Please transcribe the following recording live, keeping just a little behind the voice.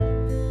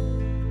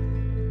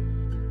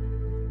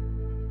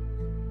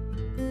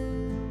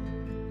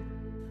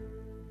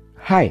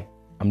Hi,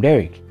 I'm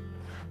Derek,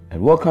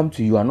 and welcome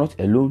to You Are Not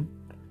Alone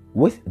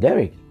with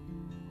Derek.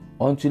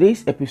 On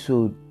today's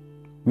episode,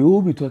 we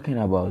will be talking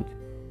about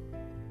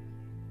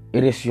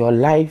it is your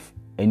life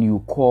and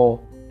you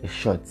call the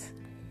shots.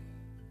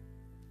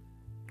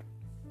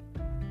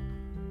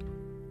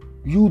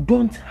 You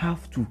don't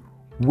have to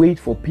wait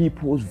for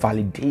people's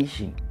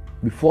validation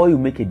before you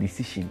make a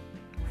decision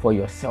for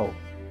yourself.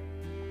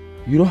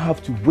 You don't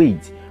have to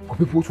wait for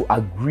people to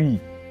agree.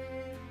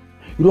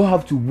 You don't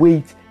have to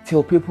wait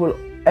till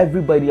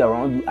everybody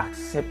around you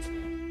accept.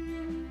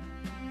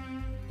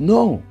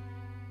 No.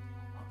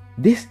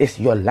 This is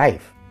your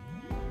life.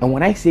 And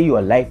when I say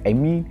your life, I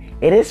mean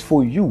it is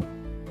for you.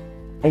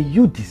 And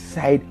you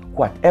decide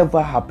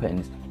whatever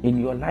happens in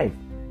your life.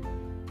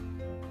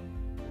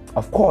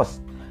 Of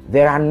course,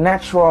 there are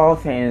natural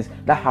things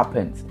that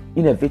happen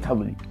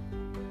inevitably.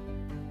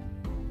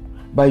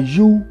 But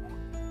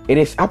it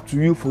is up to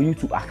you for you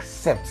to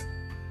accept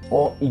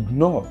or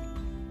ignore.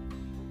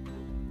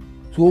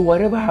 So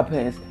whatever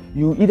happens,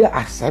 you either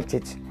accept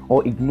it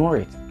or ignore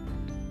it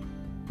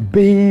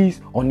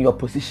based on your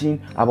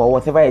position about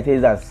whatever it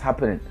is that's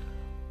happening.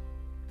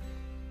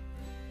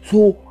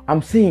 So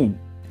I'm saying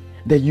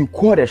that you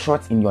call the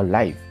shots in your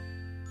life.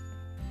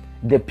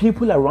 The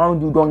people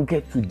around you don't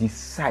get to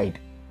decide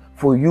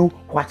for you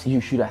what you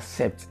should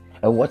accept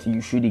and what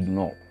you should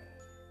ignore.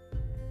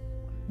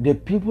 The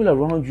people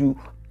around you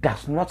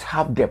does not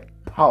have the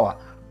power.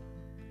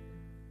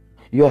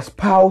 Your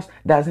spouse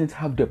doesn't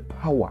have the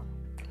power.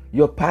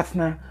 Your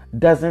partner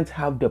doesn't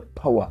have the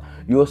power.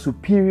 Your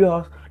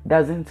superiors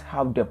doesn't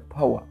have the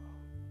power.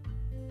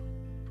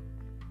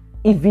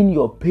 Even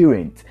your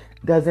parent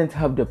doesn't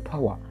have the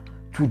power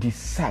to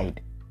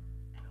decide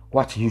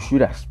what you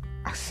should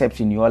accept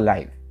in your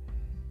life.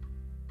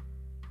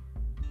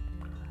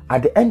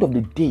 At the end of the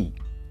day,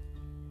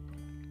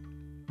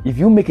 if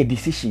you make a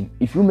decision,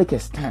 if you make a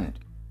stand,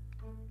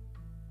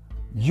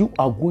 you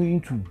are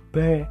going to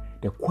bear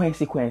the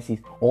consequences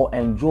or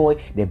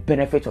enjoy the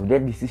benefits of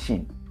that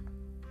decision.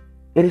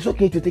 It is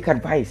okay to take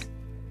advice.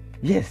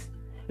 Yes,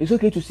 it's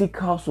okay to seek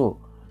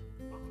counsel,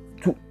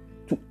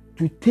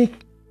 to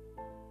take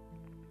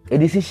a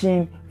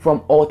decision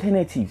from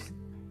alternatives.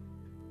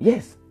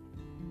 Yes,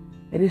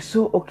 it is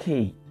so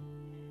okay.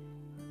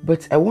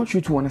 But I want you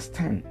to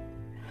understand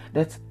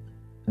that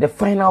the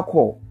final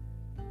call,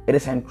 it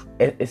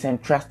is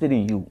entrusted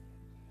in you.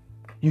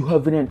 You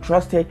have been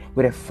entrusted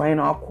with a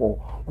final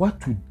call.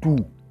 What to do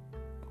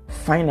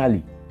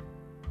finally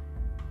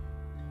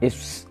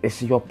is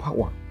your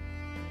power.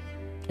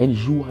 And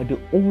you are the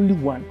only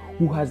one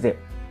who has the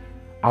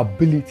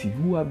ability,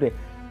 who have the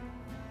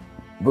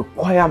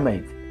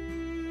requirement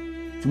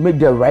to make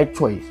the right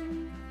choice.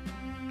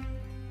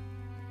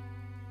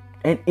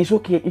 And it's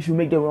okay if you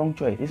make the wrong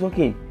choice. It's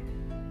okay.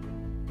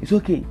 It's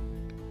okay.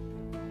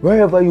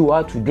 Wherever you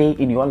are today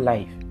in your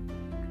life,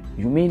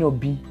 you may not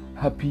be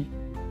happy,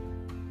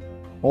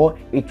 or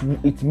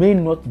it may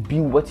not be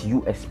what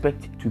you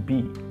expect it to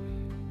be.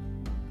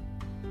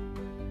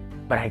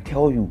 But I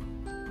tell you,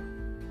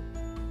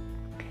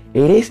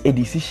 it is a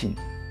decision,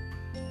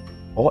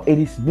 or it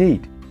is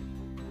made,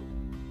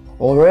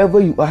 or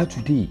wherever you are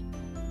today,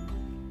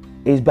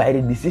 is by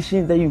the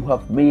decisions that you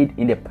have made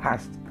in the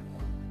past.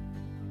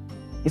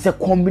 It's a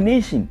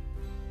combination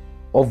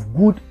of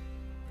good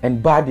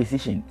and bad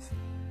decisions,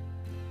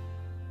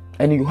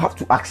 and you have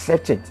to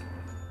accept it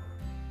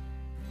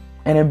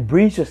and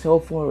embrace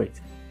yourself for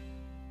it.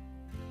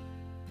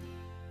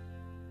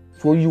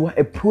 So you are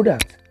a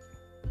product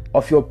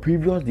of your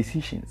previous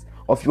decisions,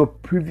 of your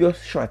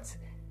previous shots,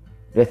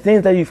 the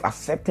things that you've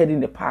accepted in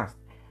the past.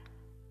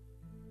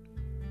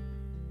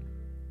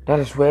 That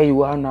is where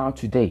you are now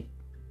today.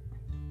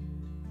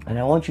 And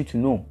I want you to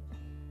know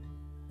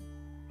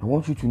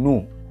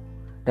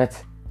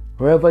that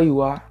wherever you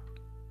are,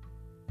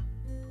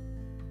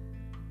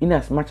 in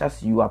as much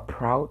as you are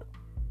proud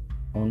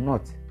or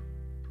not,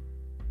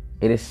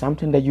 it is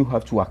something that you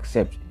have to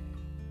accept.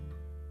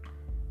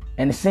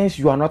 And since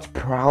you are not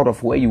proud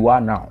of where you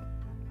are now,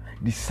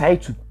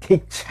 decide to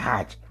take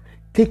charge.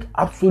 Take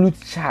absolute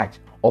charge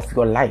of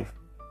your life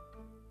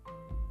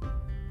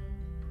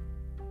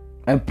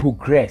and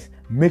progress.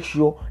 Make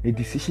sure the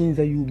decisions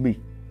that you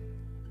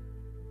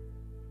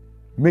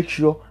make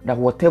sure that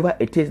whatever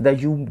it is that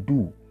you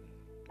do,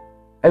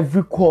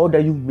 every call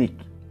that you make,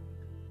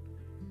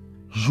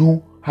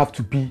 you have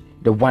to be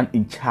the one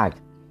in charge.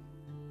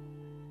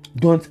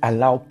 Don't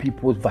allow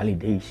people's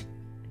validation.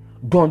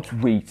 Don't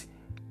wait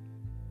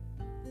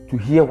to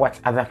hear what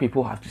other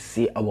people have to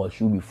say about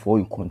you before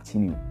you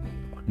continue.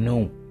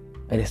 No,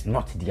 it is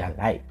not their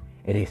life.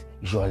 It is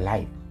your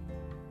life.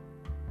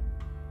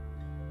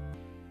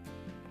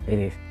 It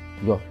is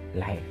your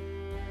life.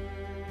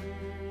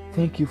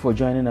 Thank you for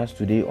joining us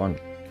today on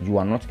You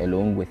Are Not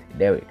Alone with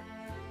Derek.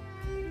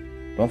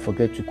 Don't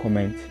forget to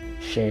comment,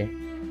 share,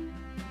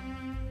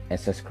 and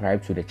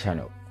subscribe to the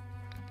channel.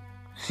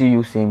 See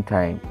you same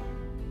time.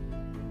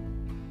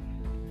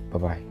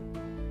 Bye-bye.